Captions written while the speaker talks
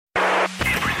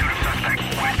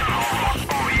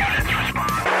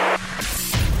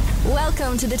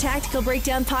Welcome to the Tactical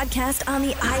Breakdown Podcast on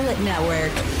the Islet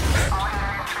Network.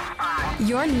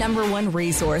 Your number one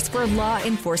resource for law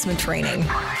enforcement training.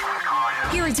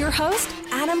 Here is your host,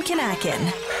 Adam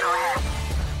Kanakin.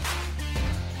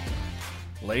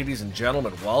 Ladies and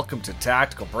gentlemen, welcome to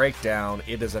Tactical Breakdown.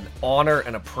 It is an honor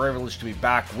and a privilege to be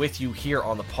back with you here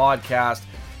on the podcast.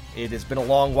 It has been a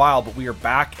long while, but we are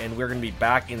back, and we're going to be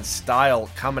back in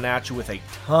style, coming at you with a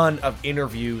ton of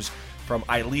interviews from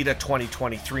ILETA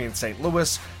 2023 in St.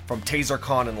 Louis, from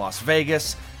TaserCon in Las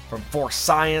Vegas, from Force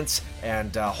Science,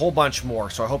 and a whole bunch more.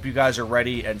 So I hope you guys are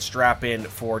ready and strap in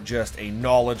for just a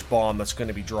knowledge bomb that's going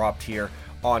to be dropped here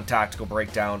on Tactical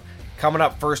Breakdown. Coming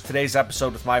up first, today's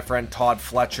episode with my friend Todd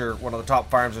Fletcher, one of the top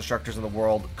firearms instructors in the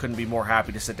world. Couldn't be more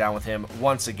happy to sit down with him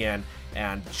once again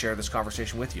and share this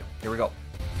conversation with you. Here we go.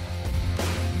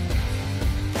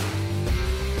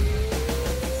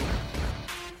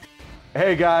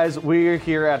 Hey guys, we're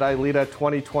here at ILETA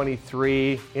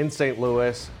 2023 in St.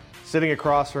 Louis. Sitting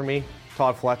across from me,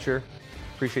 Todd Fletcher.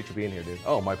 Appreciate you being here, dude.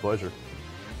 Oh, my pleasure.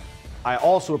 I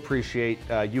also appreciate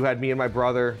you had me and my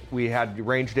brother. We had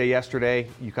range day yesterday.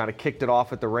 You kind of kicked it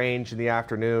off at the range in the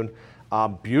afternoon.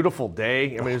 Beautiful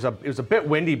day. I mean, it was a bit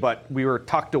windy, but we were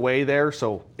tucked away there,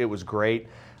 so it was great.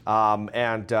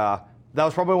 That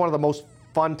was probably one of the most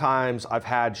fun times I've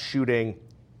had shooting,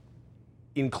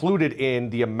 included in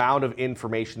the amount of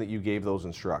information that you gave those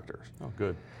instructors. Oh,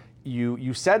 good.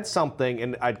 You said something,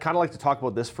 and I'd kind of like to talk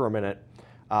about this for a minute.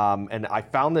 And I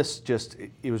found this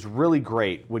it was really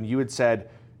great when you had said,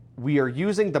 we are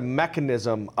using the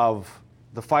mechanism of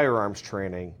the firearms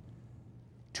training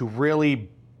to really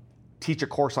teach a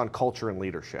course on culture and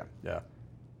leadership. Yeah.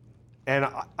 And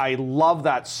I love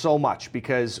that so much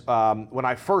because when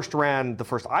I first ran the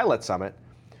first ILET Summit,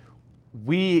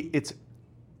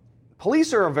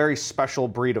 police are a very special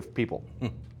breed of people,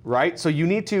 right? So you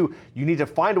need to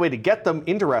find a way to get them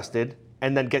interested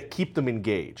and then keep them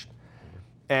engaged.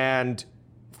 And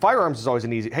firearms is always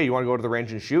an easy, hey, you want to go to the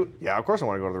range and shoot? Yeah, of course I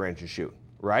want to go to the range and shoot,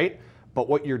 right? But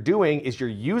what you're doing is you're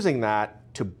using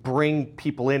that to bring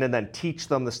people in and then teach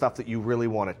them the stuff that you really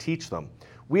want to teach them.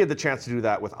 We had the chance to do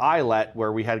that with ILET,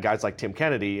 where we had guys like Tim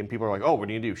Kennedy, and people are like, oh, what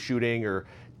do you do, shooting or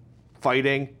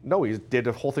fighting? No, he did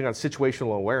a whole thing on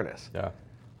situational awareness. Yeah.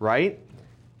 Right?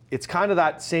 It's kind of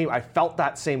that same, I felt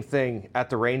that same thing at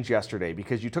the range yesterday,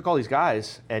 because you took all these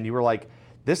guys and you were like,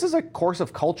 this is a course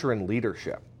of culture and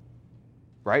leadership,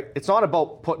 right? It's not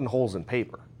about putting holes in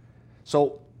paper.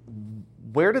 So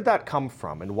where did that come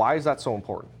from, and why is that so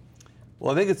important?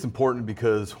 Well, I think it's important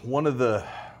because one of the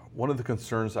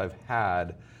concerns I've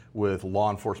had with law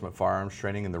enforcement firearms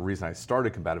training, and the reason I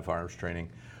started combative firearms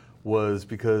training, was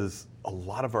because a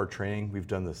lot of our training, we've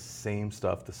done the same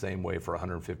stuff the same way for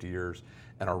 150 years,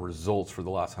 and our results for the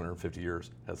last 150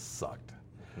 years has sucked.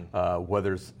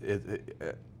 Whether it's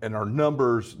and our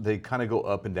numbers, they kind of go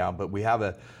up and down, but we have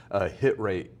a hit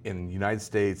rate in the United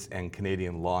States and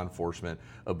Canadian law enforcement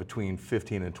of between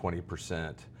 15 and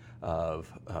 20%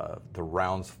 of the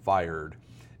rounds fired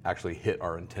actually hit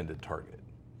our intended target.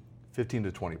 15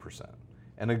 to 20%.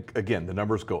 And again, the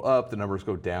numbers go up, the numbers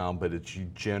go down, but it's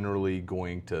generally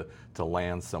going to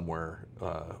land somewhere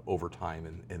over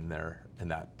time in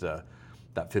that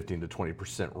 15 to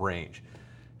 20% range.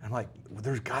 And I'm like, well,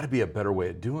 there's got to be a better way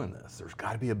of doing this. There's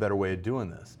got to be a better way of doing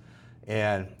this.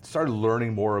 And started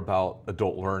learning more about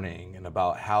adult learning and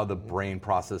about how the brain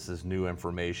processes new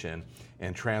information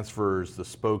and transfers the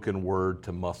spoken word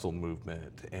to muscle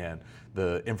movement and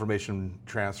the information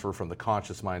transfer from the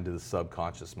conscious mind to the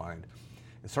subconscious mind.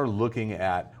 And started looking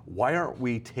at, why aren't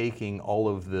we taking all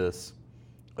of this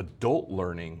adult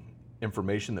learning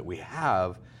information that we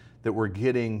have, that we're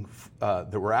getting,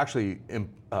 that we're actually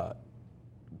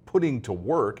putting to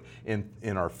work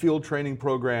in our field training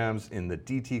programs, in the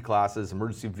DT classes,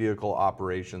 emergency vehicle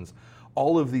operations,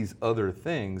 all of these other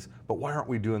things, but why aren't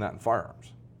we doing that in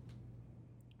firearms?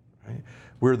 Right?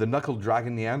 We're the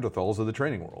knuckle-dragging Neanderthals of the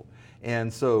training world.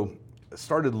 And so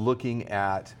started looking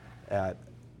at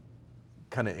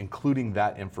kind of including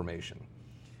that information.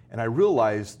 And I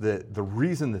realized that the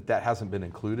reason that hasn't been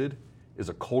included is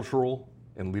a cultural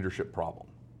and leadership problem.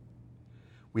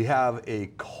 We have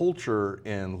a culture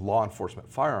in law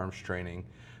enforcement firearms training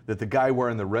that the guy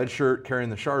wearing the red shirt carrying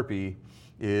the Sharpie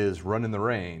is running the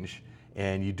range,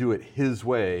 and you do it his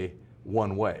way,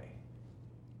 one way,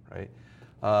 right?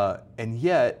 And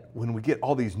yet, when we get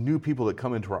all these new people that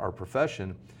come into our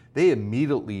profession, they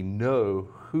immediately know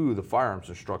who the firearms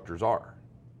instructors are.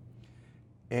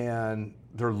 And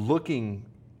they're looking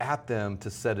at them to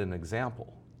set an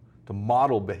example, to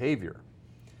model behavior.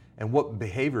 And what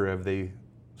behavior have they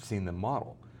seen them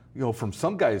model? from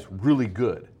some guys, really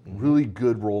good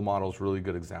role models, really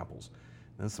good examples.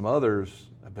 And then some others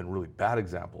have been really bad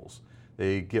examples.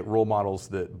 They get role models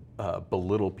that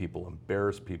belittle people,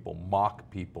 embarrass people, mock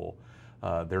people.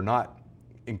 They're not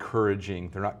encouraging,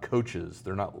 they're not coaches,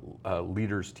 they're not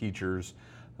leaders, teachers,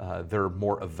 they're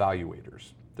more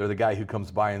evaluators. They're the guy who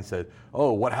comes by and said,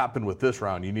 oh, what happened with this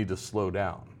round? You need to slow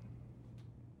down.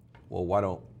 Well, why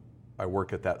don't I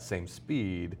work at that same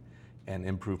speed and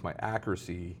improve my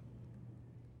accuracy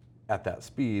at that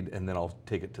speed, and then I'll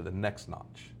take it to the next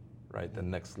notch, right? The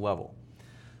next level.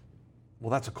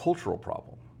 Well, that's a cultural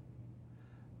problem.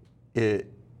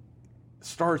 It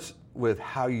starts with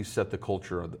how you set the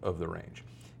culture of the range.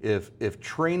 If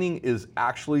training is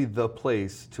actually the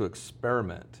place to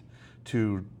experiment,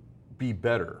 to be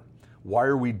better, why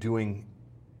are we doing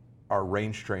our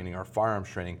range training, our firearms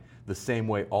training, the same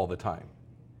way all the time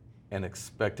and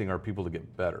expecting our people to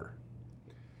get better?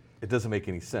 It doesn't make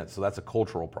any sense. So that's a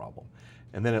cultural problem.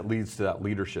 And then it leads to that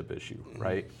leadership issue,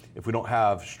 right? If we don't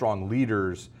have strong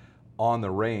leaders on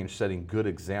the range setting good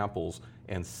examples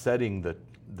and setting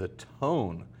the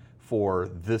tone for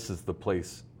this is the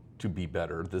place to be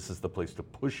better, this is the place to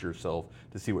push yourself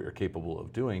to see what you're capable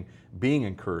of doing, being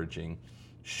encouraging,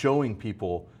 showing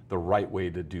people the right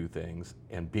way to do things,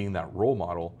 and being that role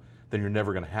model, then you're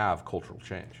never going to have cultural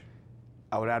change.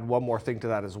 I would add one more thing to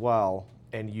that as well,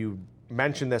 and you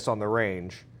mentioned this on the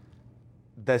range.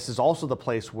 This is also the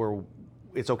place where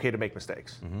it's okay to make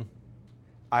mistakes. Mm-hmm.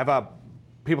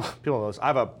 People know this.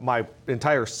 My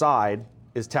entire side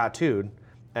is tattooed,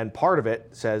 and part of it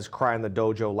says "Cry in the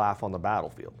dojo, laugh on the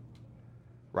battlefield."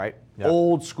 Right? Yep.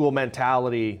 Old school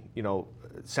mentality,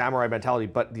 samurai mentality.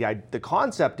 But the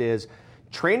concept is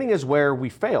training is where we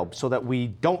fail, so that we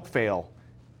don't fail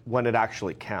when it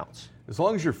actually counts. As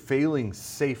long as you're failing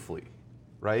safely,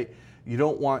 right? You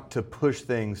don't want to push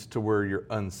things to where you're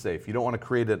unsafe. You don't want to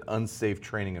create an unsafe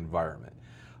training environment.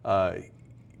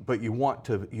 But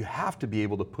you have to be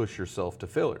able to push yourself to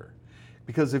failure.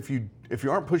 Because if you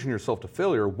aren't pushing yourself to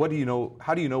failure,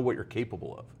 how do you know what you're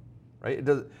capable of? Right?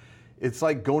 It's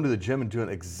like going to the gym and doing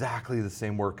exactly the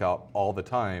same workout all the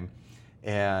time,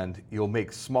 and you'll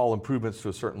make small improvements to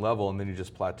a certain level, and then you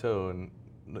just plateau, and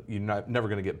you're never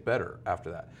going to get better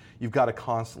after that. You've got to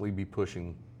constantly be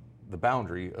pushing the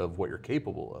boundary of what you're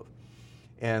capable of.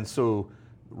 And so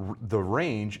the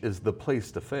range is the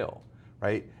place to fail,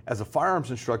 right? As a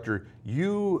firearms instructor,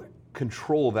 you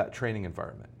control that training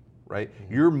environment, right?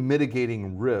 Mm-hmm. You're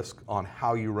mitigating risk on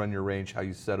how you run your range, how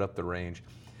you set up the range.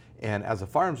 And as a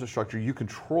firearms instructor, you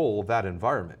control that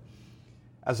environment.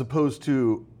 As opposed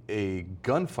to a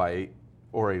gunfight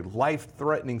or a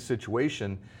life-threatening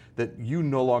situation that you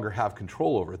no longer have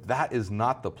control over. That is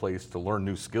not the place to learn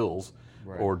new skills,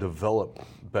 right, or develop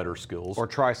better skills. Or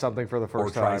try something for the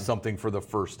first time. Or try something for the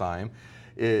first time.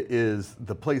 It is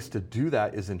the place to do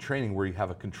that is in training, where you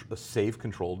have a safe,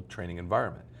 controlled training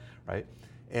environment, right?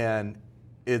 And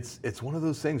it's one of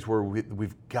those things where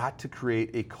we've got to create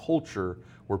a culture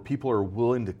where people are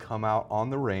willing to come out on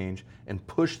the range and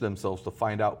push themselves to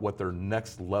find out what their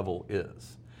next level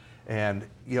is. And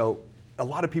a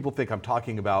lot of people think I'm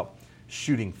talking about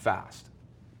shooting fast.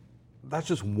 That's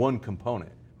just one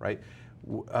component, right?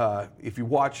 If you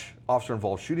watch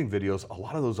officer-involved shooting videos, a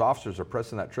lot of those officers are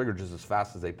pressing that trigger just as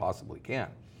fast as they possibly can.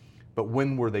 But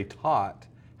when were they taught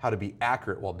how to be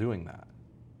accurate while doing that?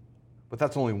 But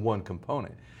that's only one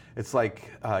component. It's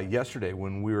like yesterday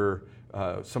when we were,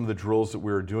 some of the drills that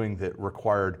we were doing that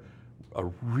required a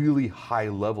really high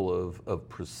level of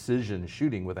precision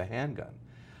shooting with a handgun.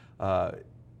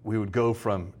 We would go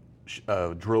from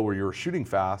a drill where you were shooting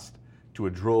fast to a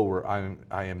drill where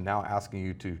I am now asking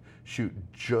you to shoot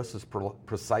just as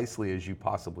precisely as you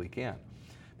possibly can,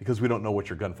 because we don't know what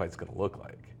your gunfight's going to look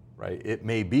like, right? It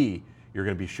may be you're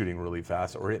going to be shooting really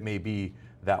fast, or it may be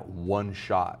that one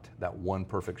shot, that one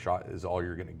perfect shot is all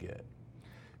you're going to get.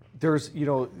 There's,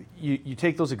 you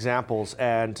take those examples,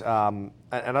 and I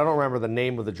don't remember the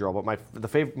name of the drill, but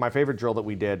my favorite drill that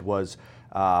we did was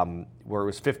where it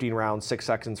was 15 rounds, 6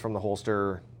 seconds from the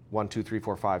holster, 1, 2, 3,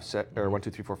 4, 5, 6, or 1, 2,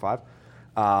 3, 4,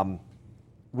 5,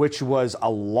 which was a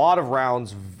lot of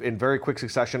rounds in very quick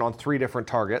succession on 3 different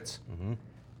targets. Mm-hmm.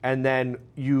 And then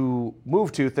you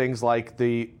move to things like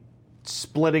the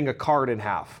splitting a card in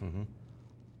half. Mm-hmm.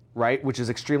 Right, which is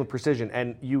extremely precision.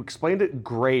 And you explained it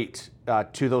great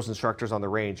to those instructors on the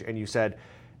range. And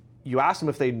you asked them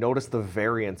if they noticed the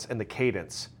variance and the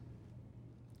cadence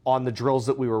on the drills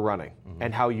that we were running, mm-hmm,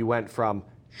 and how you went from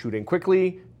shooting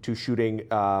quickly to shooting,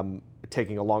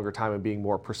 taking a longer time and being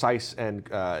more precise and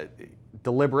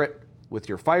deliberate with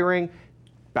your firing,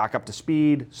 back up to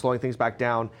speed, slowing things back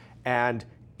down. And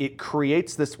it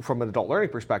creates this, from an adult learning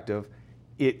perspective,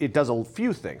 it does a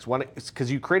few things. One, it's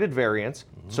because you created variance,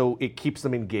 so it keeps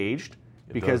them engaged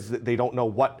because they don't know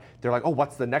what, they're like, oh,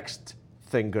 what's the next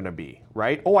thing going to be,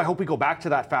 right? Oh, I hope we go back to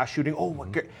that fast shooting. Oh,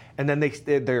 and then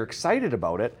they're excited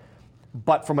about it.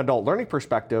 But from an adult learning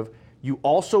perspective, you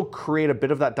also create a bit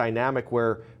of that dynamic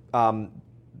where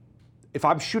if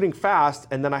I'm shooting fast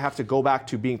and then I have to go back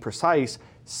to being precise,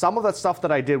 some of that stuff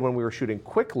that I did when we were shooting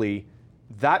quickly,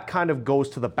 that kind of goes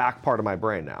to the back part of my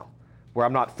brain now, where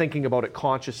I'm not thinking about it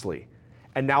consciously.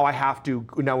 And now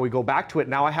now we go back to it,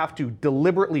 now I have to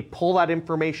deliberately pull that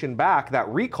information back, that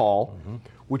recall,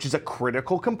 which is a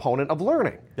critical component of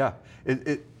learning. Yeah,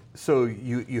 so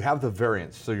you have the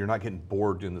variance, so you're not getting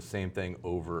bored doing the same thing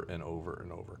over and over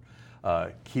and over.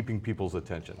 Keeping people's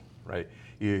attention, right?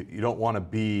 You don't want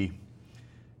to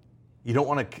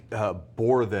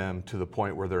bore them to the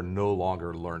point where they're no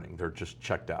longer learning, they're just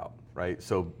checked out, right?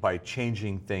 So by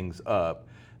changing things up,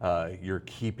 you're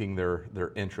keeping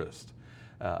their interest.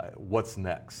 What's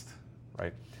next,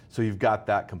 right? So you've got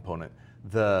that component.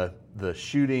 The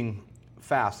shooting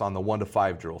fast on the 1 to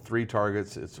 5 drill, 3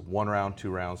 targets, it's 1 round,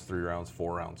 2 rounds, 3 rounds,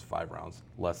 4 rounds, 5 rounds,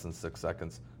 less than 6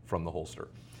 seconds from the holster.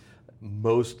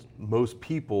 Most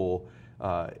people,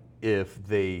 if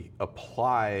they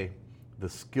apply the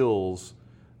skills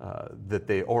that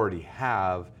they already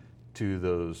have to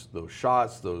those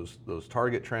shots, those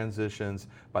target transitions,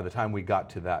 by the time we got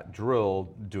to that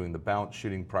drill, doing the bounce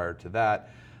shooting prior to that,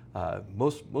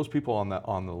 most people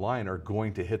on the line are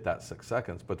going to hit that 6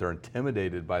 seconds, but they're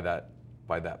intimidated by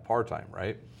that par time,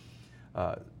 right?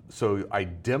 So I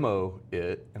demo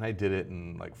it, and I did it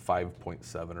in like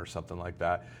 5.7 or something like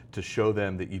that, to show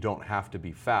them that you don't have to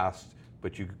be fast,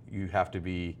 but you have to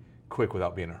be quick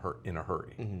without being in a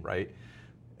hurry, right?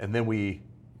 And then we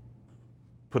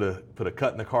put a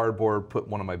cut in the cardboard, put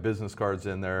one of my business cards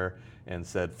in there, and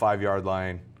said 5-yard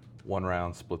line, 1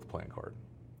 round, split the playing card,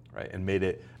 right? And made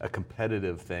it a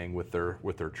competitive thing with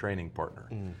their training partner.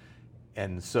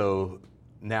 And so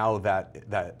now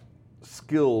that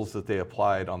skills that they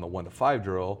applied on the 1 to 5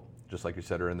 drill, just like you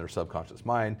said, are in their subconscious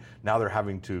mind. Now they're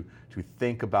having to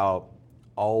think about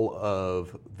all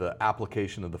of the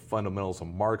application of the fundamentals of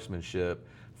marksmanship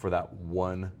for that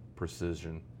one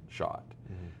precision shot.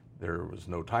 There was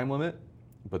no time limit,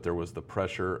 but there was the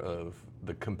pressure of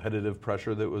the competitive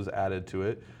pressure that was added to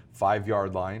it.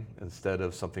 5-yard line instead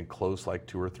of something close like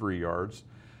 2 or 3 yards.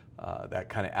 That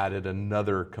kind of added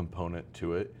another component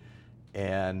to it.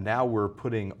 And now we're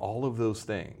putting all of those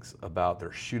things about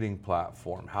their shooting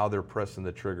platform, how they're pressing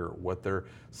the trigger, what their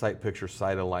sight picture,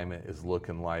 sight alignment is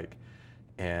looking like,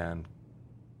 and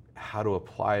how to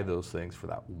apply those things for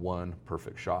that one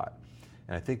perfect shot.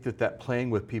 And I think that playing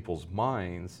with people's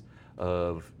minds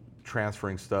of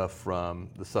transferring stuff from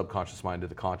the subconscious mind to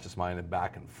the conscious mind and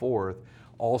back and forth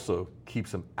also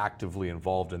keeps them actively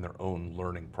involved in their own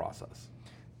learning process.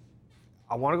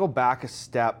 I want to go back a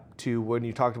step to when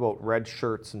you talked about red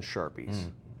shirts and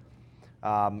Sharpies.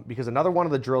 Because another one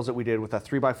of the drills that we did with a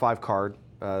 3x5 card,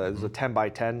 it was a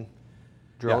 10x10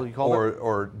 drill, you call it?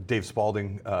 Or Dave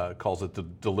Spalding calls it the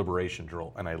deliberation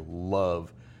drill, and I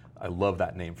love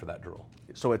that name for that drill.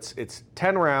 So it's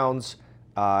 10 rounds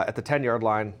at the 10-yard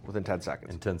line within 10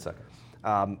 seconds. In 10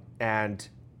 seconds. And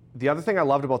the other thing I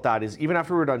loved about that is even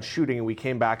after we were done shooting and we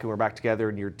came back and we're back together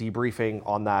and you're debriefing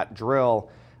on that drill,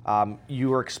 you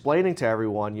were explaining to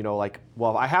everyone,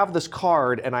 well, I have this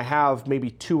card and I have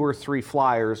maybe 2 or 3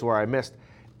 flyers where I missed,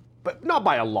 but not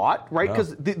by a lot, right?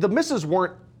 Because the misses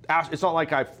weren't, it's not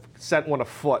like I sent one a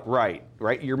foot right?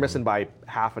 You're missing by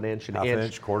half an inch, half an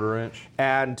inch, quarter inch.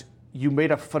 And you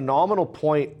made a phenomenal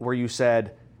point where you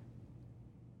said,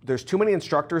 there's too many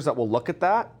instructors that will look at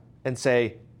that and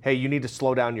say, hey, you need to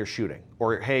slow down your shooting,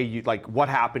 or hey, what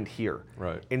happened here?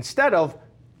 Right. Instead of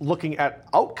looking at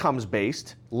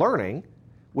outcomes-based learning,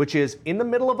 which is in the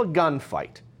middle of a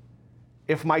gunfight.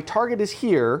 If my target is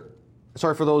here,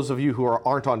 sorry for those of you who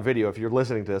aren't on video if you're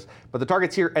listening to this, but the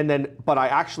target's here, but I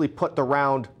actually put the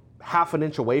round half an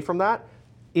inch away from that,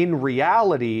 in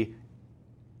reality,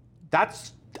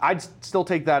 I'd still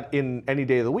take that in any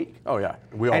day of the week. Oh yeah,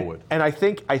 we all would. And I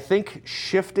think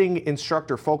shifting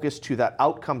instructor focus to that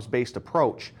outcomes-based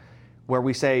approach, where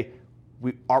we say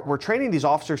we're training these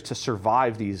officers to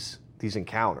survive these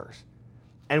encounters,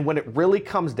 and when it really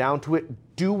comes down to it,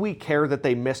 do we care that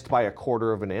they missed by a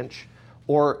quarter of an inch,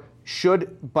 or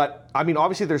but I mean,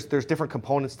 obviously there's different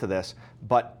components to this,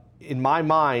 but in my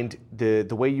mind, the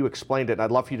way you explained it, and I'd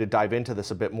love for you to dive into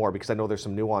this a bit more because I know there's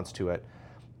some nuance to it.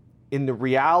 In the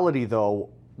reality, though,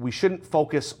 we shouldn't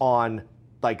focus on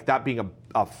that being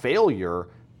a failure,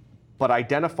 but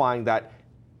identifying that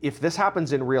if this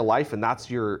happens in real life and that's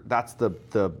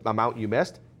the amount you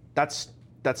missed, that's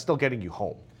still getting you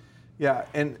home. Yeah,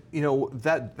 and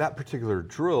that particular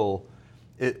drill,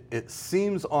 it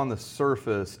seems on the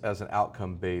surface as an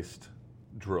outcome-based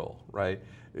drill, right?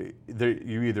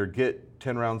 You either get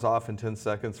 10 rounds off in 10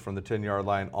 seconds from the 10-yard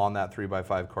line on that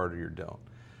 3x5 card, or you don't.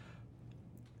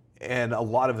 And a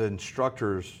lot of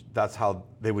instructors, that's how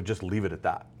they would just leave it at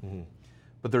that. Mm-hmm.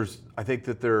 But I think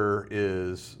that there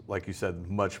is, like you said,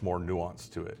 much more nuance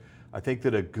to it. I think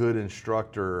that a good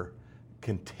instructor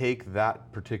can take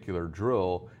that particular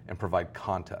drill and provide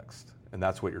context, and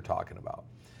that's what you're talking about.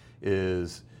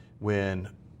 Is when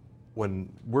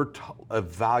we're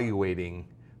evaluating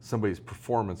somebody's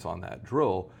performance on that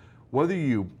drill, whether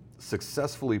you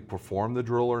successfully perform the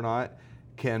drill or not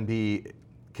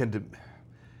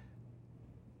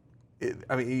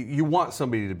you want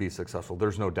somebody to be successful.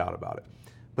 There's no doubt about it,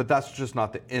 but that's just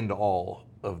not the end all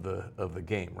of the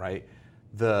game, right?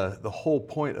 The whole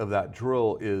point of that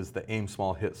drill is the aim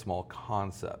small, hit small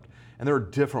concept. And there are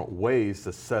different ways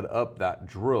to set up that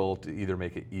drill to either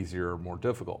make it easier or more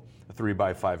difficult. A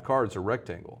 3x5 card is a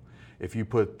rectangle. If you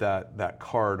put that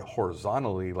card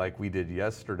horizontally, like we did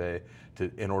yesterday,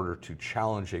 in order to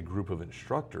challenge a group of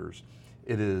instructors,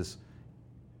 it is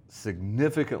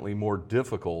significantly more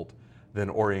difficult than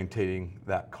orientating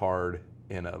that card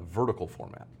in a vertical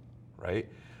format, right?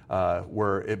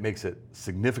 Where it makes it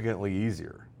significantly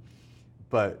easier.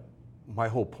 But my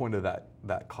whole point of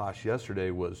that class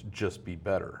yesterday was just be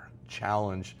better.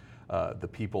 Challenge the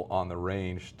people on the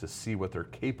range to see what they're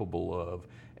capable of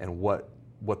and what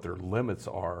their limits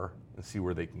are, and see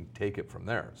where they can take it from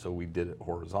there. So we did it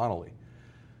horizontally.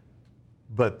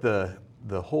 But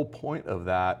the whole point of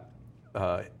that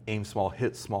aim small,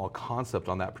 hit small concept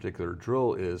on that particular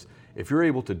drill is, if you're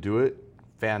able to do it,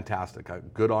 fantastic.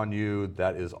 Good on you.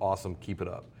 That is awesome. Keep it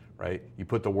up, right? You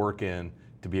put the work in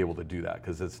to be able to do that,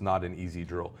 because it's not an easy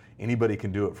drill. Anybody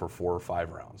can do it for 4 or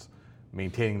 5 rounds.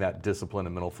 Maintaining that discipline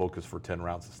and mental focus for 10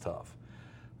 rounds is tough.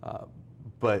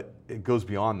 But it goes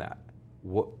beyond that.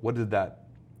 What did that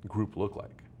group look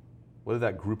like? What did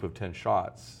that group of 10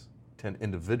 shots, 10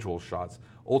 individual shots,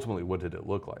 ultimately what did it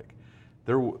look like?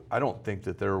 I don't think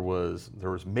that there was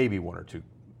maybe 1 or 2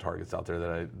 targets out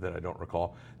there that I don't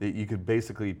recall, that you could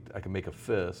basically, I can make a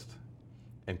fist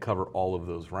and cover all of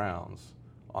those rounds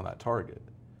on that target.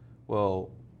 Well,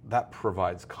 that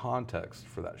provides context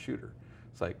for that shooter.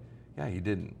 It's like, yeah, you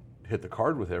didn't hit the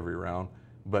card with every round,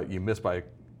 but you missed by a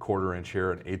 1/4 inch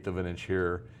here, 1/8 of an inch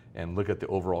here, and look at the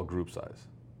overall group size.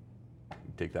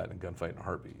 You take that in a gunfight in a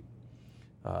heartbeat.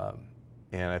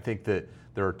 And I think that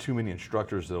there are too many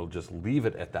instructors that'll just leave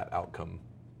it at that outcome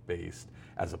based,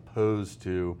 as opposed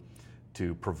to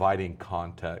providing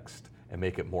context and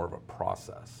make it more of a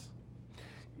process.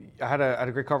 I had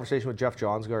a great conversation with Jeff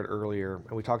Johnsgaard earlier,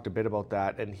 and we talked a bit about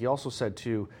that. And he also said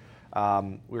too,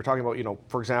 we were talking about,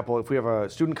 for example, if we have a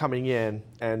student coming in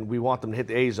and we want them to hit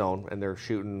the A zone, and they're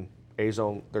shooting A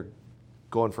zone, they're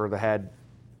going for the head,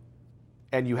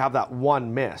 and you have that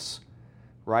one miss,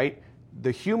 right?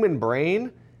 The human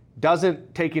brain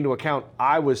doesn't take into account,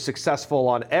 I was successful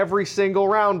on every single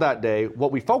round that day.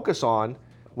 What we focus on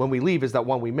when we leave is that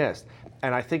one we missed.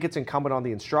 And I think it's incumbent on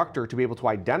the instructor to be able to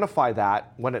identify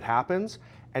that when it happens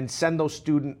and send those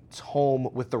students home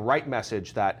with the right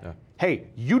message that, hey,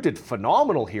 you did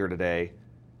phenomenal here today,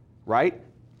 right?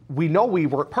 We know we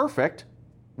weren't perfect,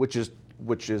 which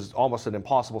is almost an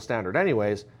impossible standard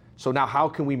anyways. So now how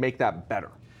can we make that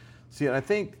better? See, and I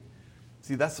think,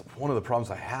 that's one of the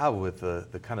problems I have with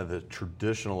the kind of the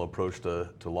traditional approach to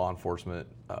law enforcement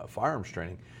firearms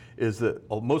training, is that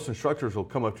most instructors will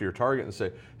come up to your target and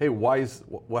say, hey,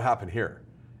 what happened here?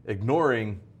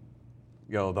 Ignoring,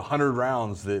 the 100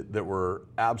 rounds that were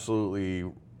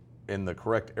absolutely in the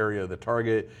correct area of the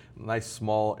target, nice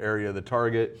small area of the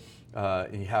target,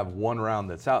 and you have 1 round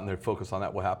that's out and they focus on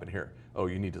that, what happened here? Oh,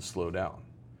 you need to slow down.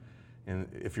 And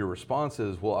if your response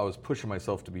is, well, I was pushing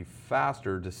myself to be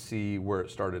faster to see where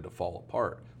it started to fall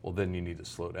apart, well, then you need to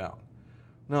slow down.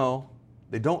 No,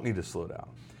 they don't need to slow down.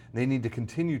 They need to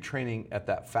continue training at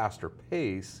that faster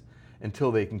pace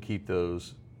until they can keep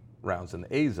those rounds in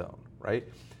the A zone, right?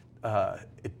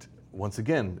 Once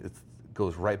again, it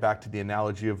goes right back to the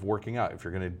analogy of working out. If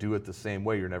you're going to do it the same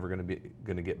way, you're never going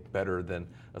to get better than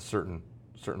a certain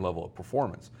level of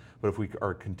performance. But if we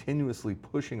are continuously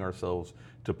pushing ourselves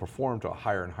to perform to a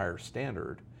higher and higher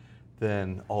standard,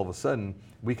 then all of a sudden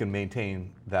we can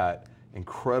maintain that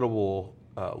incredible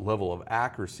level of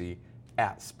accuracy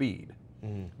at speed.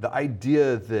 Mm. The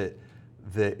idea that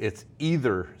it's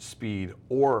either speed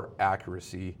or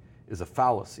accuracy is a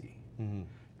fallacy. Mm.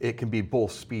 It can be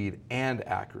both speed and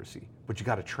accuracy, but you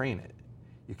got to train it.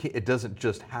 You can't, it doesn't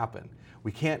just happen.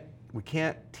 We can't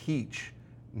teach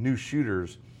new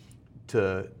shooters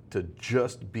to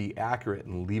just be accurate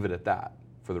and leave it at that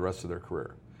for the rest of their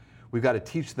career. We've got to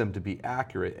teach them to be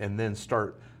accurate and then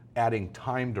start adding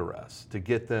time duress to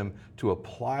get them to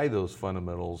apply those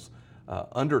fundamentals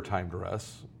under time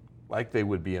duress, like they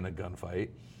would be in a gunfight,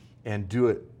 and do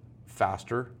it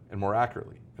faster and more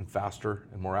accurately, and faster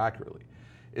and more accurately.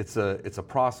 It's a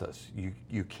process.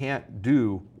 We can't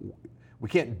do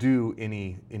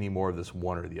any more of this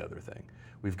one or the other thing.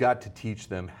 We've got to teach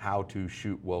them how to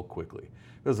shoot well quickly.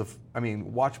 Because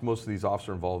watch most of these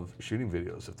officer-involved shooting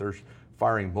videos. If they're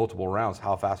firing multiple rounds,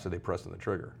 how fast are they pressing the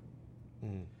trigger?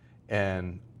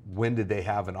 And when did they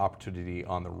have an opportunity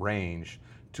on the range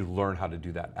to learn how to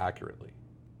do that accurately?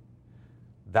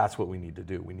 That's what we need to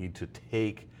do. We need to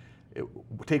take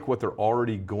what they're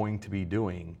already going to be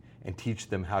doing and teach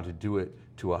them how to do it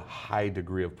to a high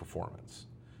degree of performance,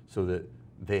 so that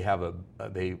they have a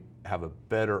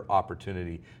better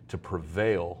opportunity to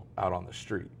prevail out on the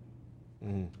street.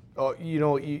 Oh,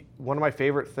 one of my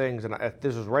favorite things, and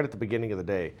this was right at the beginning of the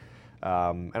day,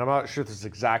 and I'm not sure if this is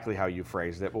exactly how you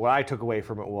phrased it, but what I took away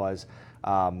from it was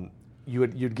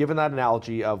you'd given that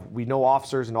analogy of, we know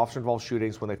officers and officer-involved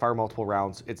shootings, when they fire multiple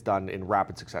rounds, it's done in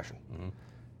rapid succession.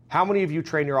 How many of you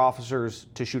train your officers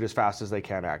to shoot as fast as they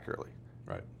can accurately?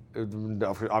 Right.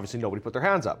 Obviously, nobody put their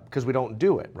hands up because we don't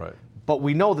do it. Right. But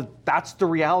we know that that's the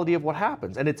reality of what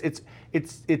happens, and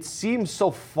it seems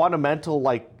so fundamental.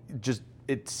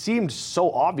 It seemed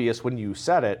so obvious when you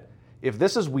said it. If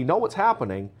this is, we know what's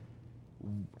happening,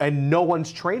 and no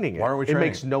one's training it, why aren't we training? It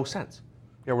makes no sense.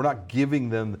 Yeah, we're not giving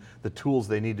them the tools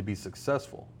they need to be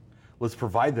successful. Let's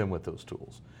provide them with those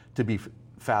tools to be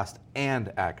fast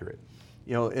and accurate.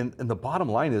 And the bottom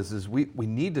line is we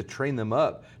need to train them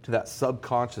up to that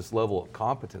subconscious level of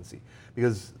competency,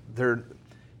 because they're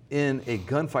in a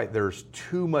gunfight. There's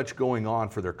too much going on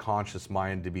for their conscious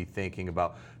mind to be thinking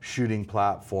about shooting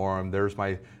platform. There's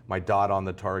my dot on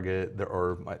the target,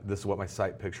 this is what my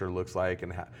sight picture looks like,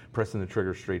 and pressing the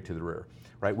trigger straight to the rear.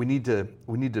 Right? We need to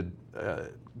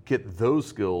get those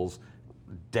skills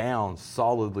down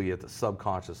solidly at the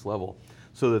subconscious level,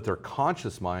 so that their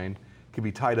conscious mind can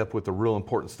be tied up with the real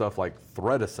important stuff like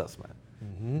threat assessment,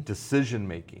 decision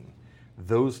making,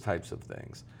 those types of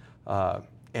things.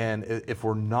 And if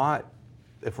we're not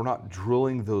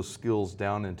drilling those skills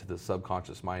down into the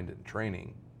subconscious mind in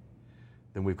training,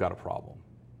 then we've got a problem,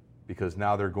 because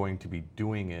now they're going to be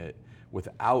doing it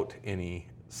without any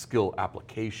skill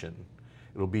application.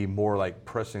 It'll be more like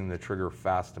pressing the trigger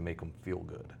fast to make them feel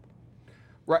good.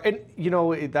 Right, and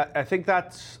I think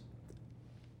that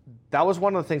was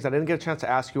one of the things I didn't get a chance to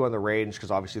ask you on the range,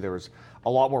 because obviously there was a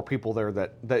lot more people there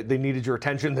that they needed your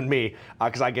attention than me,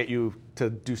 because I get you to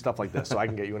do stuff like this, so I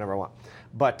can get you whenever I want.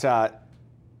 But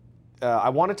I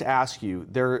wanted to ask you,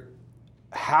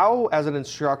 how as an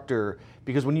instructor,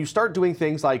 because when you start doing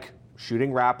things like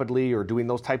shooting rapidly or doing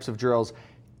those types of drills,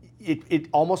 it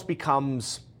almost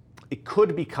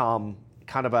could become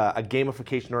kind of a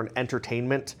gamification or an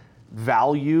entertainment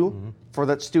value for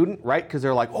that student, right? Because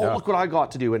they're like, look what I got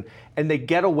to do. And they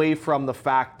get away from the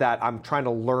fact that I'm trying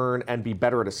to learn and be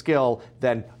better at a skill,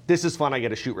 then this is fun, I get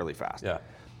to shoot really fast. Yeah.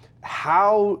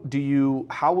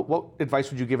 What advice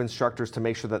would you give instructors to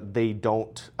make sure that they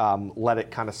don't let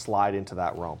it kind of slide into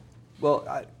that realm?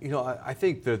 Well, I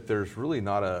think that there's really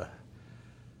I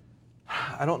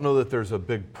don't know that there's a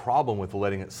big problem with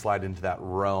letting it slide into that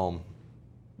realm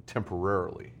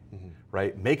temporarily,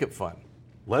 right? Make it fun.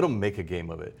 Let them make a game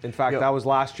of it. In fact, that was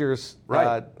last year's.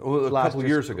 Right. A couple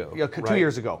years ago. Yeah, 2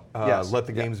 years ago. Yes. Let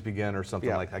the games begin, or something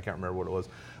like that. I can't remember what it was.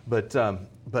 But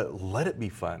let it be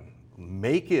fun.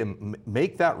 Make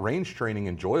that range training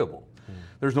enjoyable.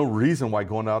 There's no reason why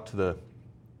going out to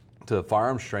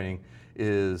firearms training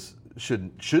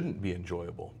shouldn't be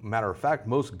enjoyable. Matter of fact,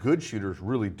 most good shooters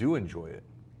really do enjoy it.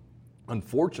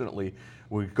 Unfortunately,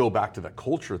 we go back to the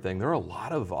culture thing. There are a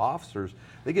lot of officers,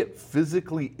 they get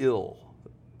physically ill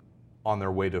on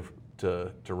their way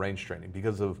to range training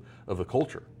because of the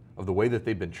culture, of the way that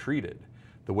they've been treated,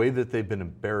 the way that they've been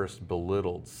embarrassed,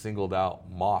 belittled, singled out,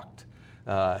 mocked,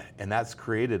 and that's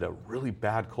created a really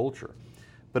bad culture.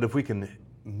 But if we can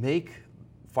make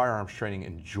firearms training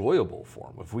enjoyable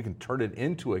for them, if we can turn it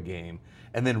into a game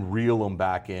and then reel them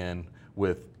back in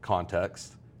with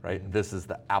context, right? This is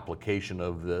the application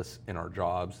of this in our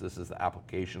jobs. This is the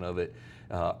application of it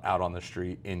out on the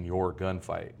street in your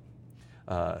gunfight.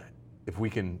 If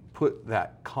we can put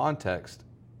that context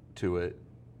to it,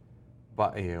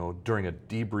 during a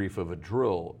debrief of a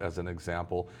drill, as an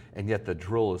example, and yet the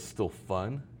drill is still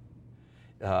fun,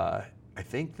 I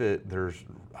think that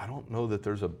I don't know that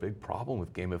there's a big problem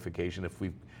with gamification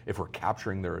if we're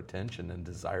capturing their attention and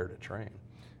desire to train.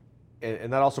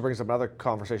 And that also brings up another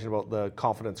conversation about the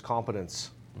confidence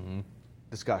competence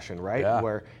discussion, right? Yeah.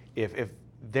 Where if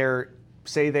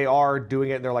they are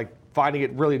doing it and they're like finding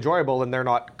it really enjoyable and they're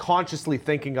not consciously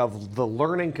thinking of the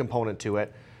learning component to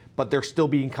it, but they're still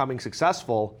becoming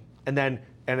successful, and then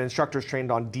an instructor's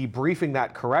trained on debriefing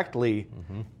that correctly,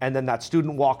 and then that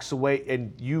student walks away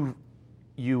and you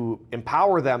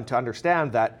empower them to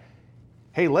understand that,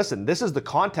 hey, listen, this is the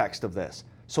context of this.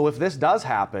 So if this does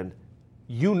happen,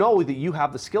 you know that you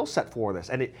have the skill set for this,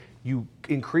 and you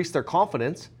increase their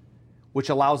confidence, which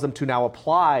allows them to now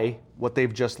apply what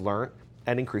they've just learned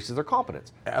and increases their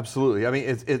competence. Absolutely. I mean,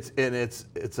 it's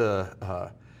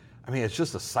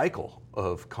just a cycle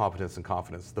of competence and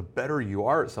confidence. The better you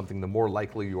are at something, the more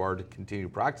likely you are to continue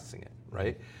practicing it,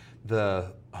 right?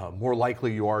 The more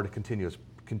likely you are to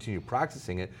continue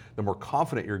practicing it, the more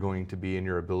confident you're going to be in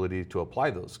your ability to apply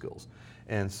those skills.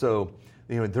 And so,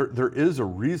 there is a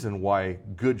reason why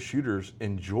good shooters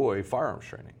enjoy firearms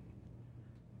training,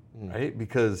 right?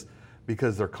 Because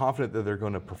they're confident that they're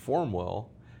going to perform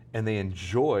well, and they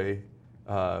enjoy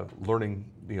learning,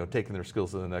 taking their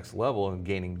skills to the next level and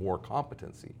gaining more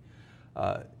competency.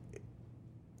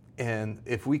 And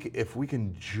if we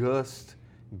can just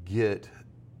get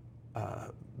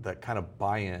that kind of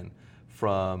buy-in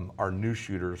from our new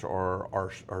shooters or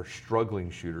our struggling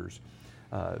shooters,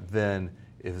 then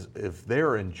if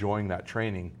they're enjoying that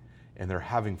training and they're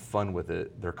having fun with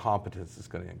it, their competence is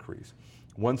going to increase.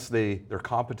 Once their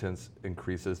competence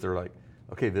increases, they're like,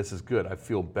 okay, this is good. I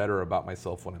feel better about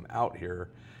myself when I'm out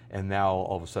here. And now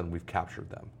all of a sudden we've captured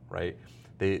them, right?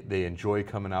 They enjoy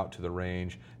coming out to the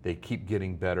range. They keep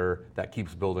getting better. That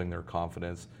keeps building their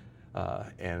confidence,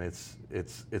 and it's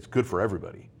good for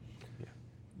everybody.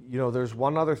 Yeah. There's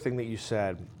one other thing that you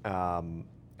said,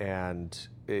 and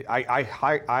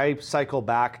I cycle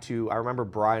back to, I remember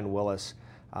Brian Willis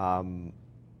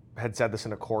had said this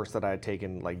in a course that I had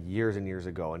taken like years and years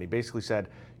ago, and he basically said,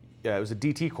 it was a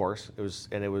DT course.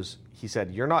 He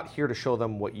said, you're not here to show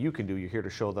them what you can do. You're here to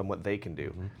show them what they can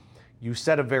do. You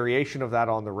said a variation of that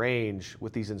on the range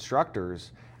with these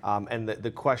instructors, and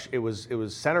the question, it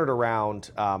was centered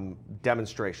around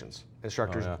demonstrations.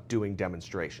 Instructors doing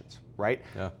demonstrations, right?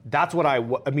 Yeah. That's what I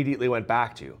immediately went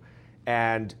back to.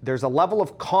 And there's a level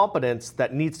of competence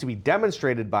that needs to be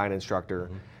demonstrated by an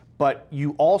instructor, but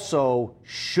you also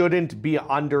shouldn't be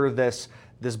under this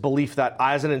belief that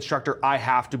as an instructor, I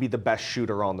have to be the best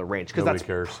shooter on the range, because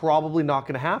that's probably not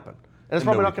going to happen. And it's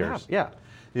probably not going to happen. Yeah.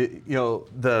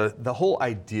 The whole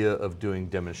idea of doing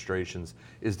demonstrations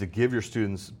is to give your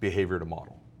students behavior to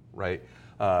model, right?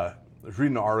 I was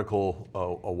reading an article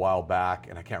a while back,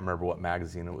 and I can't remember what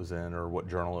magazine it was in or what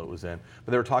journal it was in,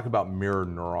 but they were talking about mirror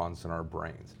neurons in our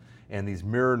brains. And these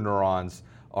mirror neurons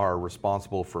are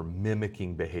responsible for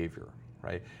mimicking behavior,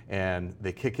 right? And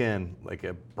they kick in like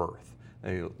at birth.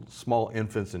 Small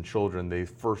infants and children, they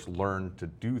first learn to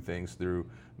do things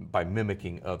by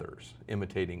mimicking others,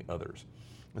 imitating others.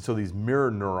 And so these mirror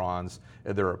neurons,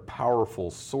 they're a powerful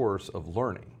source of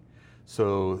learning.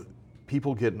 So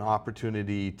people get an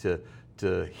opportunity to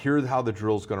hear how the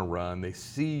drill is going to run. They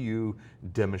see you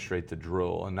demonstrate the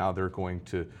drill, and now they're going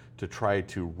to try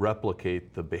to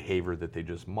replicate the behavior that they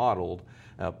just modeled,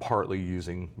 partly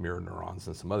using mirror neurons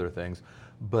and some other things.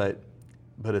 But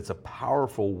it's a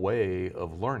powerful way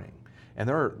of learning. And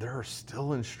there are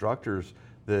still instructors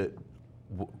that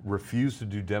refuse to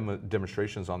do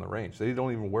demonstrations on the range. They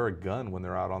don't even wear a gun when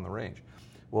they're out on the range.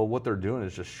 Well, what they're doing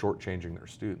is just shortchanging their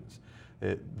students.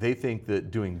 They think that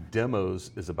doing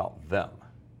demos is about them,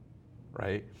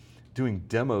 right? Doing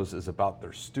demos is about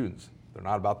their students. They're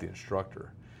not about the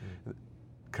instructor.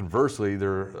 Conversely,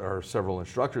 there are several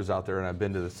instructors out there, and I've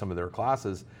been to some of their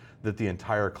classes, that the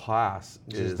entire class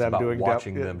is about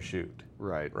watching them shoot.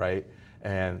 Right.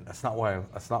 And that's not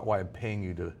why I'm paying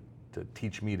you to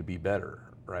teach me to be better,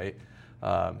 right?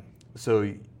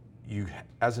 So you,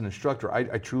 as an instructor,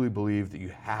 I truly believe that you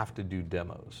have to do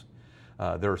demos.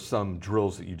 There are some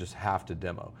drills that you just have to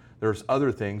demo. There's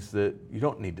other things that you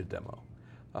don't need to demo.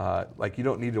 Like you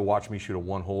don't need to watch me shoot a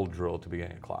one-hole drill to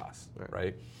begin a class,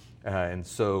 right? And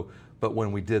so, but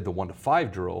when we did the 1 to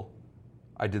 5 drill,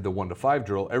 I did the 1 to 5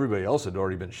 drill. Everybody else had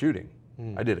already been shooting.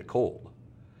 I did it cold.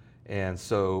 And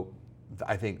so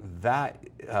I think that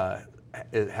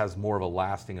it has more of a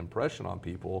lasting impression on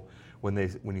people when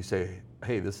you say,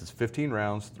 hey, this is 15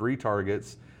 rounds, 3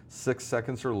 targets, 6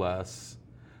 seconds or less,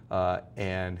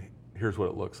 and here's what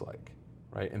it looks like,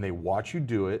 right? And they watch you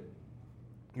do it.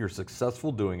 You're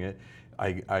successful doing it,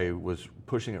 I was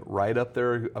pushing it right up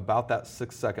there about that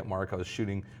 6-second mark. I was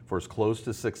shooting for as close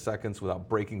to 6 seconds without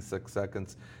breaking 6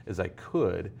 seconds as I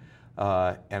could.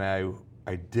 And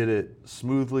I did it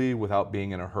smoothly without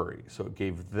being in a hurry. So it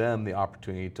gave them the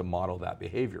opportunity to model that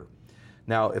behavior.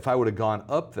 Now, if I would have gone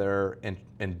up there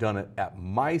and done it at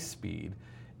my speed,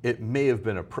 it may have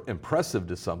been impressive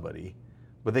to somebody,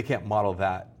 but they can't model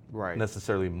that,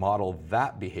 necessarily model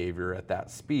that behavior at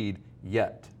that speed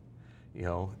yet. You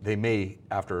know, they may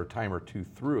after a time or two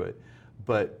through it,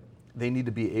 but they need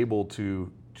to be able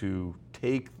to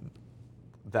take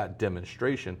that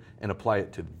demonstration and apply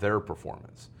it to their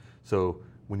performance. So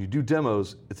when you do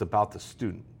demos, it's about the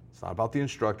student. It's not about the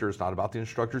instructor. It's not about the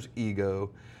instructor's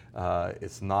ego.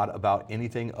 It's not about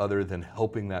anything other than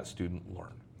helping that student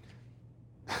learn.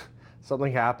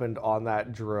 Something happened on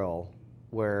that drill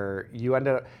where you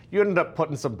ended up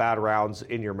putting some bad rounds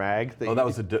in your mag. That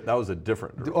was a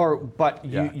different drill.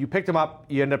 You picked them up.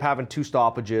 You ended up having 2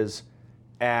 stoppages,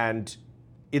 and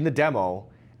in the demo,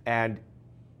 and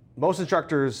most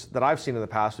instructors that I've seen in the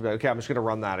past would be like, okay, I'm just going to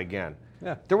run that again.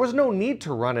 Yeah. There was no need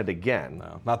to run it again.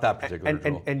 No, not that particular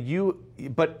drill.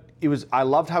 But it was. I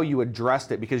loved how you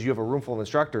addressed it because you have a room full of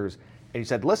instructors, and you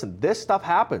said, listen, this stuff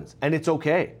happens, and it's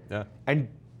okay. Yeah. And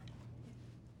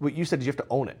what you said is you have to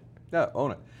own it. Yeah,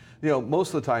 own it. You know,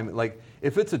 most of the time, like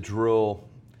if it's a drill,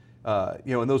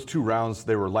 in those 2 rounds,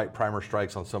 they were light primer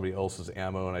strikes on somebody else's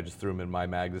ammo, and I just threw them in my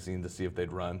magazine to see if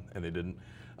they'd run, and they didn't.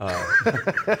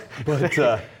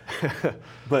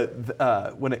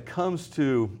 But when it comes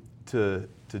to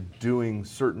doing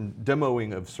certain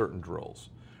demoing of certain drills,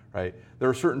 right? There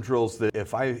are certain drills that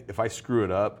if I screw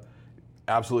it up,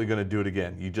 absolutely going to do it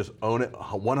again. You just own it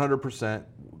 100%,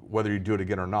 whether you do it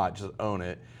again or not. Just own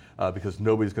it. Because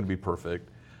nobody's going to be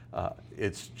perfect.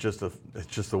 It's just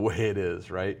the way it is,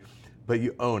 right? But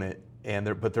you own it,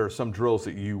 but there are some drills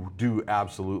that you do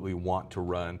absolutely want to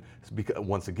run.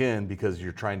 Once again, because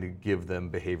you're trying to give them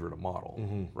behavior to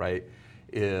model, right?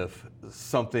 If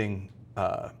something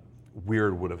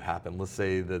weird would have happened, let's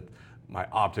say that my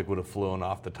optic would have flown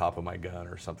off the top of my gun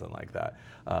or something like that.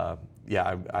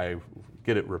 I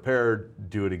get it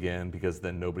repaired, do it again, because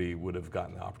then nobody would have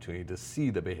gotten the opportunity to see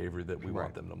the behavior that we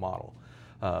want them to model.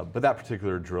 But that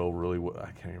particular drill really, I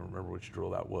can't even remember which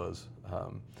drill that was.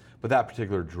 But that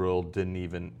particular drill didn't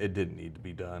need to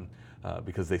be done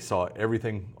because they saw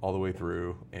everything all the way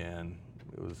through and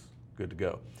it was good to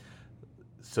go.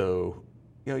 So,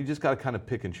 you just got to kind of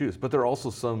pick and choose. But there are also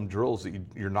some drills that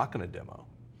you're not going to demo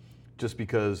just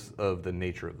because of the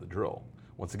nature of the drill.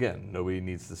 Once again, nobody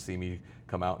needs to see me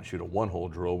come out and shoot a 1-hole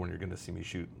drill when you're going to see me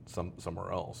shoot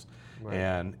somewhere else. Right.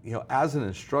 And as an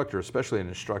instructor, especially an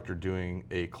instructor doing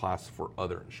a class for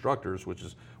other instructors, which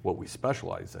is what we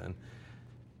specialize in,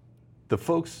 the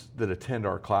folks that attend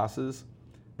our classes,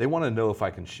 they want to know if I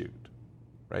can shoot,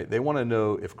 right? They want to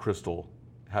know if Crystal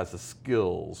has the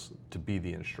skills to be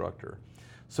the instructor.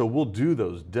 So we'll do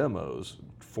those demos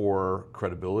for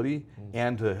credibility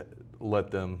and to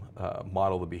let them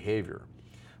model the behavior.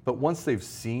 But once they've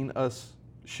seen us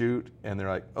shoot and they're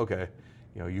like, okay,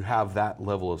 you have that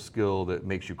level of skill that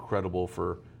makes you credible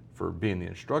for being the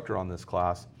instructor on this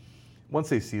class. Once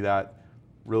they see that,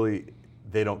 really,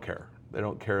 they don't care. They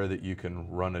don't care that you can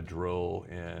run a drill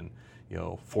in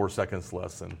 4 seconds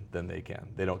less than they can.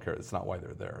 They don't care. It's not why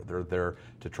they're there. They're there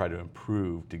to try to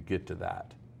improve to get to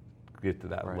that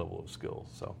right. level of skill.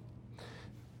 So,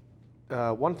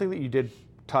 one thing that you did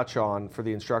touch on for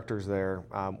the instructors there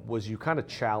was you kind of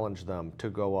challenged them to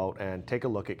go out and take a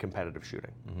look at competitive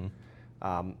shooting.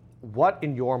 Mm-hmm. What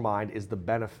in your mind is the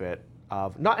benefit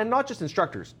of not just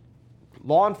instructors,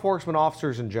 law enforcement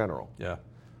officers in general? Yeah.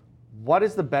 What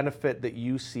is the benefit that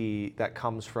you see that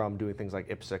comes from doing things like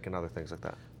IPSC and other things like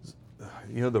that?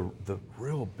 The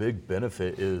real big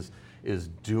benefit is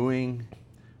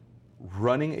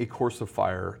running a course of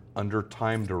fire under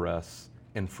time duress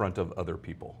in front of other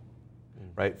people.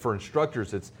 Right? For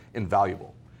instructors, it's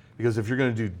invaluable because if you're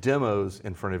going to do demos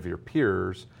in front of your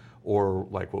peers, or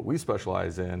like what we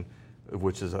specialize in,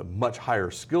 which is a much higher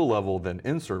skill level than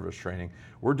in-service training,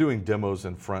 we're doing demos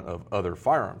in front of other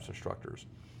firearms instructors.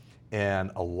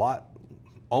 And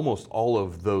almost all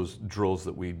of those drills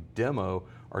that we demo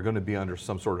are going to be under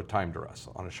some sort of time duress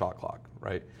on a shot clock,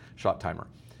 right? Shot timer.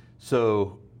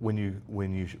 So when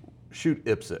you shoot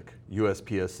IPSC,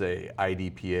 USPSA,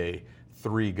 IDPA,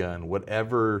 3-gun,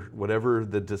 whatever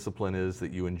the discipline is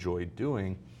that you enjoy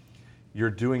doing,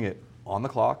 you're doing it on the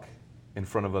clock in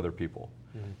front of other people.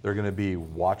 Mm-hmm. They're going to be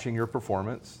watching your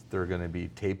performance. They're going to be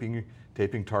taping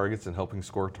taping targets and helping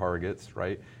score targets,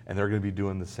 right? And they're going to be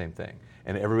doing the same thing.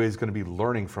 And everybody's going to be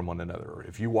learning from one another.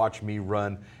 If you watch me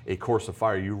run a course of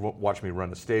fire, you watch me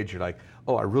run a stage, you're like,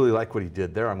 oh, I really like what he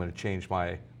did there. I'm going to change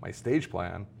my stage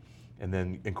plan and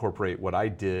then incorporate what I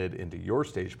did into your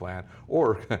stage plan.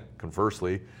 Or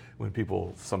conversely, when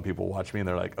some people watch me and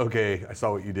they're like, okay, I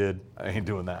saw what you did. I ain't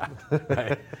doing that.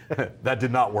 Right? That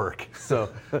did not work.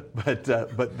 So, but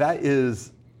that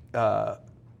is,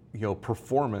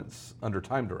 performance under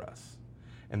time duress.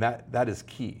 And that is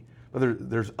key. But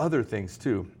there's other things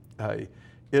too.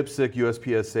 IPSC,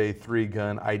 USPSA,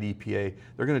 3-gun, IDPA,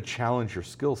 they're going to challenge your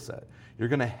skill set. You're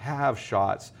going to have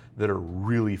shots that are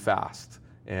really fast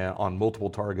and on multiple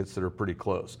targets that are pretty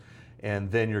close. And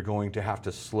then you're going to have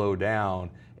to slow down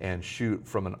and shoot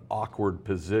from an awkward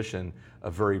position,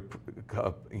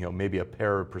 maybe a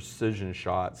pair of precision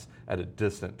shots at a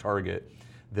distant target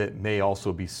that may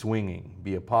also be swinging,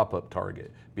 be a pop-up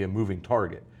target, be a moving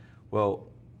target. Well,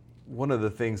 one of the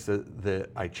things that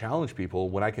I challenge people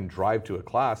when I can drive to a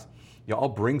class, I'll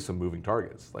bring some moving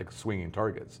targets, like swinging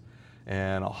targets.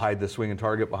 And I'll hide the swinging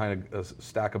target behind a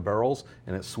stack of barrels,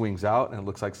 and it swings out, and it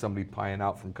looks like somebody pieing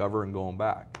out from cover and going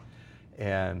back.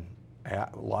 And a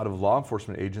lot of law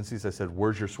enforcement agencies, I said,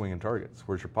 where's your swinging targets?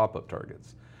 Where's your pop-up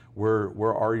targets? Where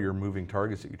are your moving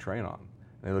targets that you train on?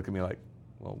 And they look at me like,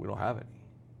 well, we don't have any.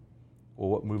 Well,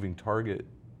 what moving target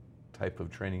type of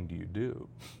training do you do?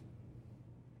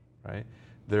 Right?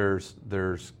 There's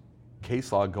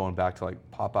case law going back to like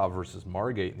Popow versus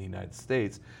Margate in the United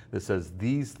States that says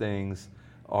these things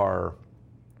are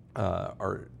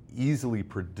easily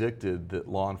predicted that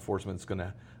law enforcement is going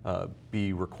to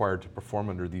be required to perform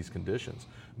under these conditions.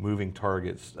 Moving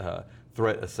targets,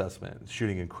 threat assessment,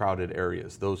 shooting in crowded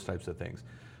areas, those types of things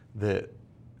that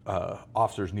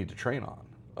officers need to train on.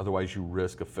 Otherwise, you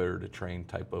risk a failure to train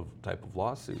type of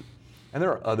lawsuit. And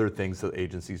there are other things that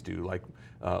agencies do, like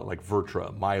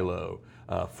VRTRA, Milo,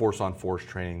 force-on-force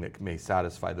training that may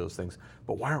satisfy those things.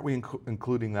 But why aren't we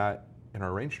including that in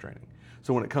our range training?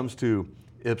 So when it comes to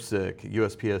IPSC,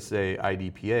 USPSA,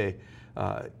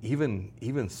 IDPA,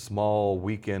 even small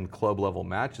weekend club level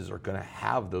matches are going to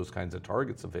have those kinds of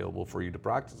targets available for you to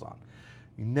practice on.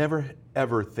 You never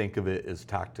ever think of it as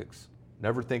tactics.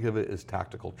 Never think of it as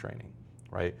tactical training,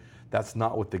 right? That's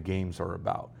not what the games are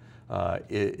about.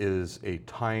 It is a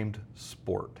timed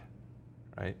sport,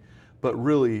 right? But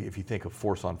really, if you think of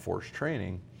force-on-force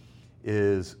training,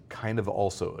 is kind of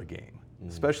also a game,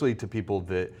 especially to people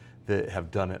that have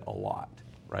done it a lot,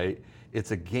 right?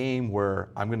 It's a game where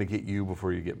I'm going to get you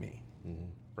before you get me,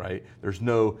 right? There's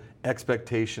no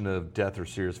expectation of death or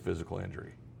serious physical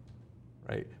injury,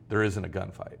 right? There isn't a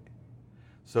gunfight.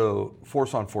 So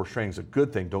force-on-force training is a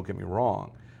good thing, don't get me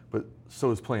wrong, but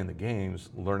so is playing the games,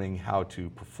 learning how to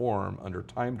perform under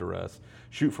time duress,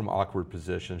 shoot from awkward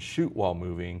positions, shoot while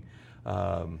moving,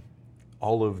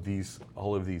 all of these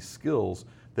skills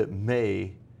that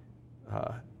may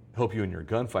help you in your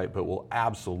gunfight, but will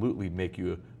absolutely make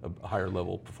you a higher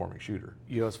level performing shooter.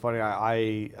 It's funny.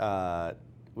 I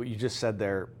what you just said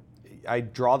there, I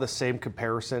draw the same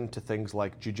comparison to things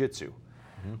like jiu-jitsu,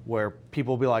 where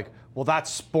people will be like, well, that's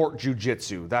sport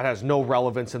jiu-jitsu. That has no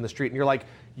relevance in the street. And you're like,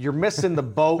 you're missing the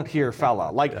boat here,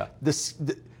 fella. Like,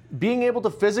 being able to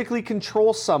physically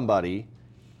control somebody,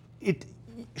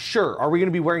 sure, are we going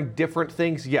to be wearing different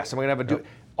things? Yes. Am I going to have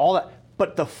all that?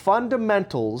 But the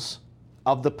fundamentals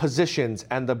of the positions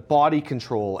and the body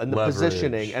control and the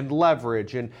positioning and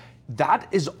leverage, and that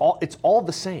is all, it's all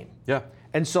the same. Yeah.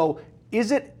 And so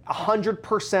is it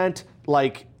 100%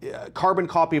 like carbon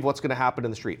copy of what's going to happen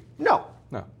in the street? No.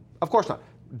 Of course not.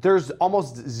 There's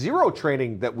almost zero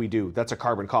training that we do that's a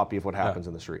carbon copy of what happens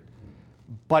in the street.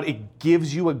 But it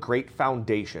gives you a great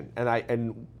foundation.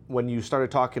 And when you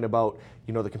started talking about,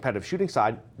 the competitive shooting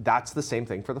side, that's the same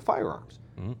thing for the firearms.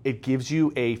 It gives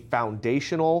you a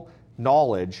foundational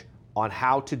knowledge on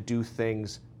how to do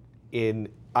things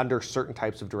under certain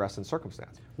types of duress and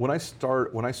circumstance. When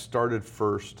I started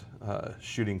first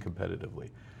shooting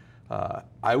competitively,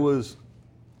 I was,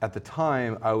 at the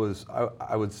time, I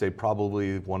would say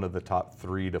probably one of the top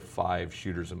 3 to 5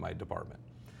 shooters in my department.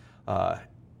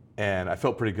 And I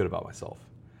felt pretty good about myself.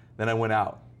 Then I went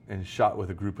out and shot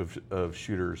with a group of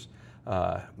shooters,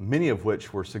 many of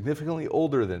which were significantly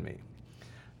older than me.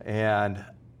 And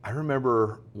I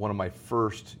remember one of my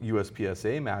first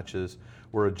USPSA matches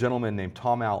where a gentleman named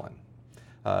Tom Allen,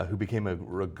 who became a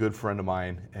good friend of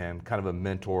mine and kind of a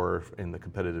mentor in the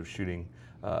competitive shooting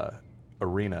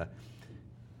arena.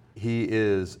 He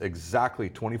is exactly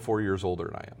 24 years older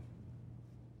than I am.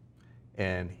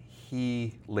 And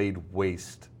he laid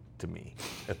waste to me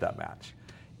at that match.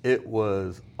 It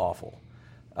was awful.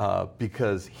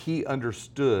 because he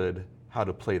understood how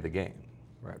to play the game.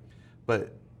 Right.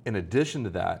 But in addition to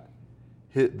that,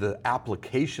 the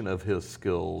application of his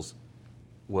skills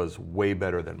was way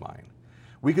better than mine.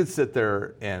 We could sit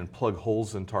there and plug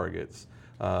holes in targets,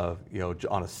 on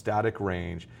a static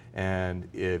range, and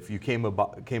if you came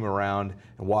around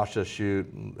and watched us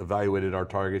shoot and evaluated our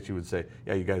targets, you would say,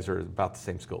 yeah, you guys are about the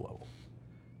same skill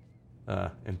level.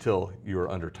 Until you were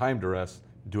under time duress,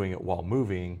 doing it while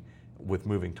moving, with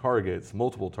moving targets,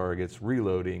 multiple targets,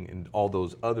 reloading, and all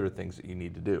those other things that you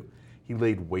need to do. He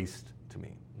laid waste to me.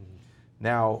 Mm-hmm.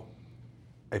 Now,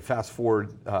 I fast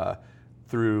forward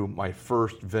through my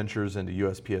first ventures into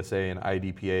USPSA and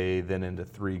IDPA, then into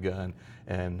 3-gun,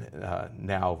 and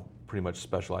now pretty much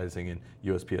specializing in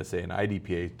USPSA and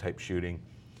IDPA type shooting.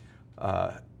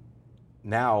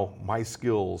 Now my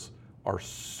skills are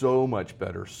so much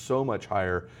better, so much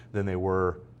higher than they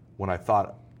were when I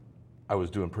thought I was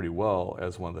doing pretty well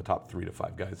as one of the top 3 to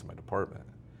 5 guys in my department.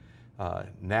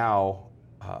 Now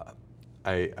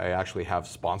I actually have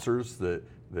sponsors that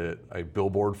I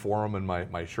billboard for them in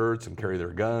my shirts and carry their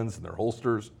guns and their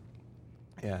holsters,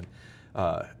 and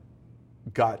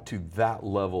got to that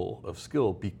level of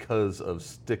skill because of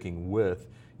sticking with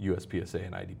USPSA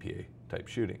and IDPA type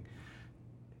shooting.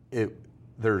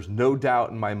 There's no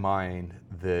doubt in my mind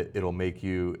that it'll make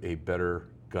you a better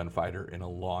gunfighter in a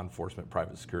law enforcement,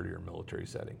 private security, or military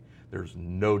setting. There's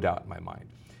no doubt in my mind.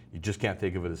 You just can't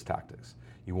think of it as tactics.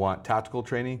 You want tactical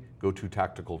training, go to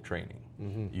tactical training.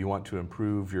 Mm-hmm. You want to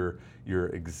improve your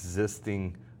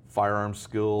existing firearm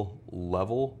skill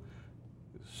level,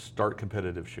 start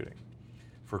competitive shooting.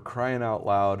 For crying out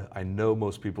loud, I know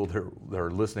most people that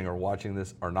are listening or watching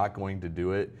this are not going to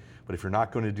do it, but if you're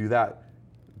not going to do that,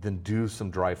 then do some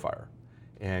dry fire.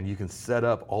 And you can set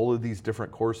up all of these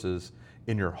different courses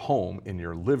in your home, in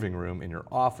your living room, in your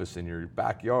office, in your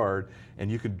backyard, and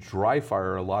you could dry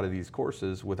fire a lot of these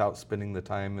courses without spending the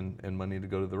time and money to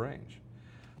go to the range.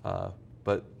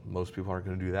 But most people aren't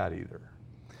going to do that either.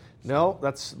 No,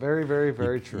 that's very, very,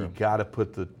 very true. You got to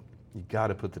put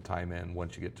the time in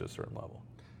once you get to a certain level.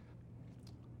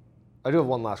 I do have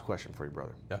one last question for you,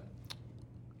 brother. Yeah.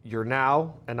 You're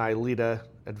now an ILETA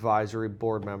advisory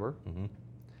board member.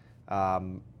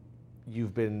 Mm-hmm.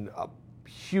 You've been a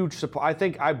huge support.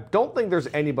 I don't think there's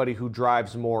anybody who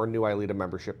drives more new ILETA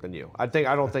membership than you. I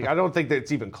don't think that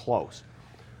it's even close.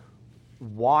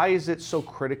 Why is it so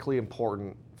critically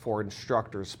important for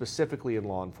instructors, specifically in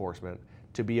law enforcement,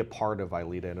 to be a part of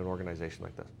ILETA in an organization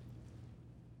like this?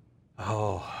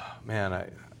 Oh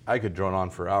man, I could drone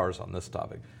on for hours on this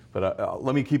topic, but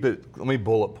let me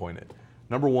bullet point it.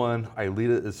 Number one,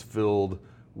 ILETA is filled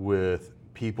with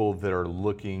people that are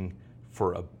looking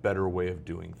for a better way of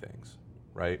doing things,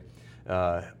 right?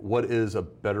 What is a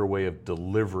better way of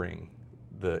delivering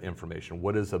the information?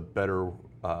 What is a better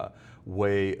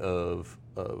way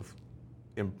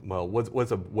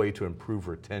what's a way to improve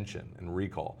retention and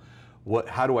recall?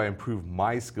 How do I improve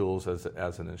my skills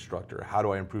as an instructor? How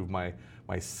do I improve my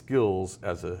skills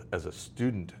as a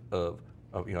student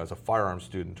as a firearms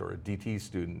student or a DT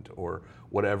student or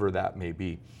whatever that may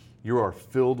be? You are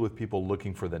filled with people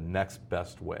looking for the next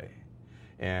best way.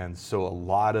 And so a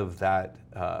lot of that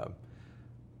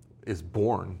is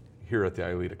born here at the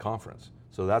ILETA conference.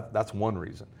 So that's one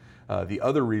reason. The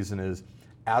other reason is,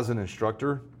 as an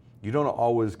instructor, you don't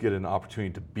always get an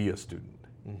opportunity to be a student,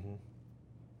 mm-hmm.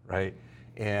 right?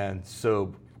 And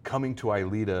so coming to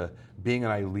ILETA, being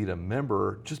an ILETA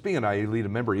member, just being an ILETA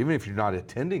member, even if you're not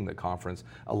attending the conference,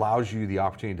 allows you the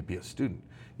opportunity to be a student,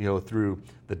 through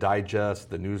the digest,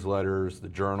 the newsletters, the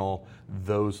journal,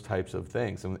 those types of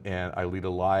things, and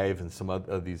ILETA Live and some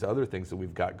of these other things that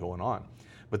we've got going on.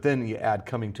 But then you add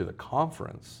coming to the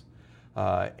conference,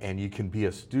 and you can be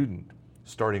a student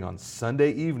starting on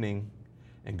Sunday evening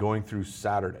and going through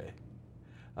Saturday.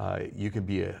 You can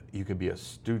be a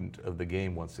student of the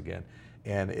game once again,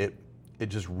 and it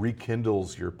just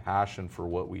rekindles your passion for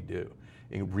what we do.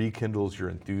 It rekindles your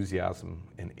enthusiasm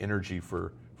and energy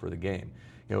for the game.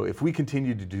 If we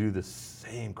continue to do the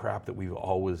same crap that we've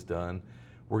always done,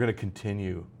 we're going to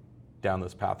continue down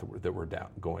this path that we're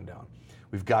going down.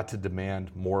 We've got to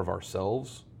demand more of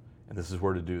ourselves, and this is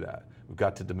where to do that. We've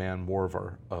got to demand more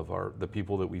of the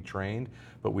people that we trained,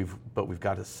 but we've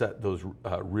got to set those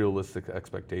realistic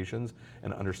expectations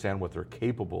and understand what they're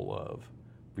capable of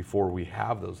before we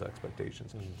have those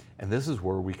expectations. Mm-hmm. And this is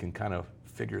where we can kind of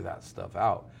figure that stuff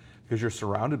out, because you're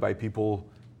surrounded by people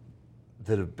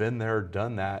that have been there,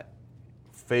 done that,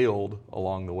 failed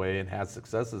along the way, and had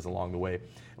successes along the way,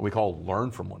 and we call learn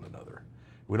from one another.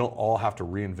 We don't all have to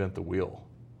reinvent the wheel,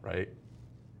 right?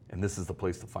 And this is the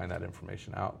place to find that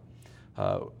information out.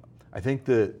 I think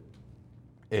that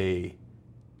a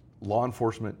law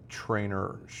enforcement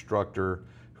trainer, instructor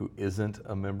who isn't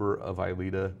a member of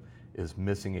ILETA is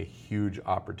missing a huge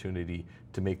opportunity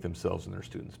to make themselves and their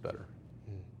students better.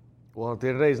 Well, at the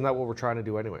end of the day, isn't that what we're trying to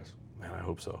do anyways? Man, I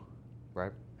hope so.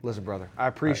 Right? Listen, brother, I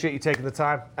appreciate you taking the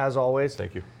time, as always.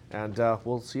 Thank you. And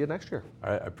we'll see you next year.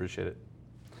 All right, I appreciate it.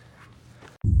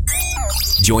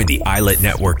 Join the iLet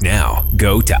Network now.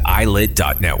 Go to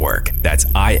ilet.network. That's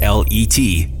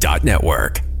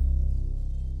ILET.network.